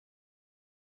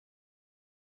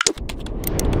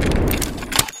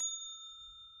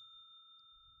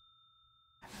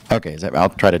Okay, I'll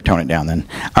try to tone it down then.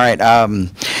 All right.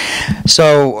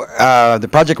 So the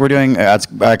project we're doing,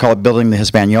 I call it Building the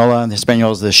Hispaniola. The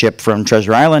Hispaniola is the ship from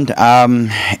Treasure Island.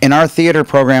 In our theater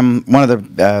program, one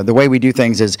of the way we do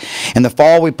things is in the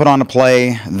fall we put on a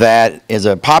play that is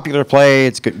a popular play.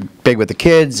 It's big with the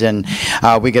kids, and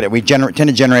we tend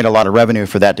to generate a lot of revenue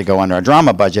for that to go under our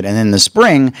drama budget. And in the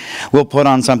spring, we'll put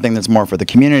on something that's more for the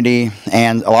community.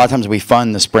 And a lot of times we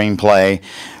fund the spring play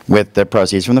with the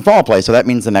proceeds from the fall play. So that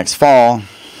means the next fall,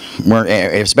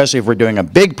 especially if we're doing a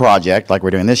big project like we're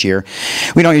doing this year,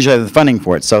 we don't usually have the funding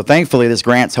for it. So thankfully, this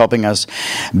grant's helping us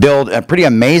build a pretty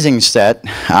amazing set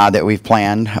that we've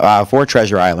planned for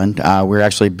Treasure Island. We're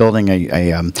actually building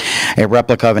a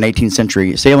replica of an 18th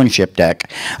century sailing ship deck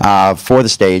for the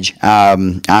stage.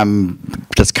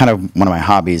 That's kind of one of my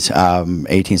hobbies,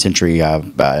 18th century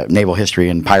naval history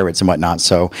and pirates and whatnot.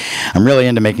 So I'm really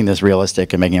into making this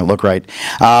realistic and making it look right.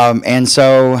 And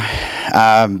so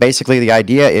basically the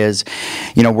idea is,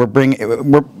 you know,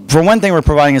 for one thing, we're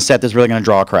providing a set that's really going to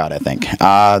draw a crowd, I think.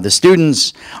 The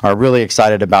students are really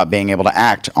excited about being able to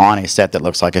act on a set that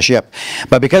looks like a ship.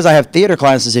 But because I have theater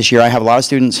classes this year, I have a lot of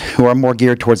students who are more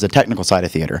geared towards the technical side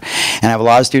of theater. And I have a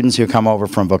lot of students who come over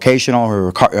from vocational,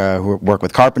 who work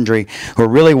with carpentry, who are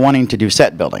really wanting to do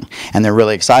set building. And they're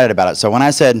really excited about it. So when I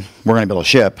said we're going to build a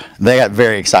ship, they got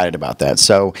very excited about that.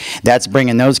 So that's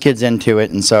bringing those kids into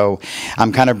it. And so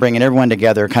I'm kind of bringing everyone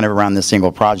together kind of around this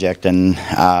single project. And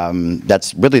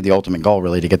that's really the ultimate goal,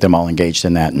 really, to get them all engaged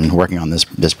in that and working on this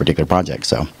particular project.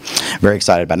 So very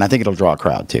excited about it. And I think it'll draw a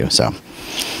crowd, too. So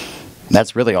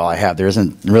that's really all I have. There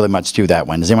isn't really much to that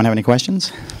one. Does anyone have any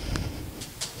questions?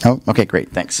 Oh, okay,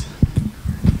 great. Thanks.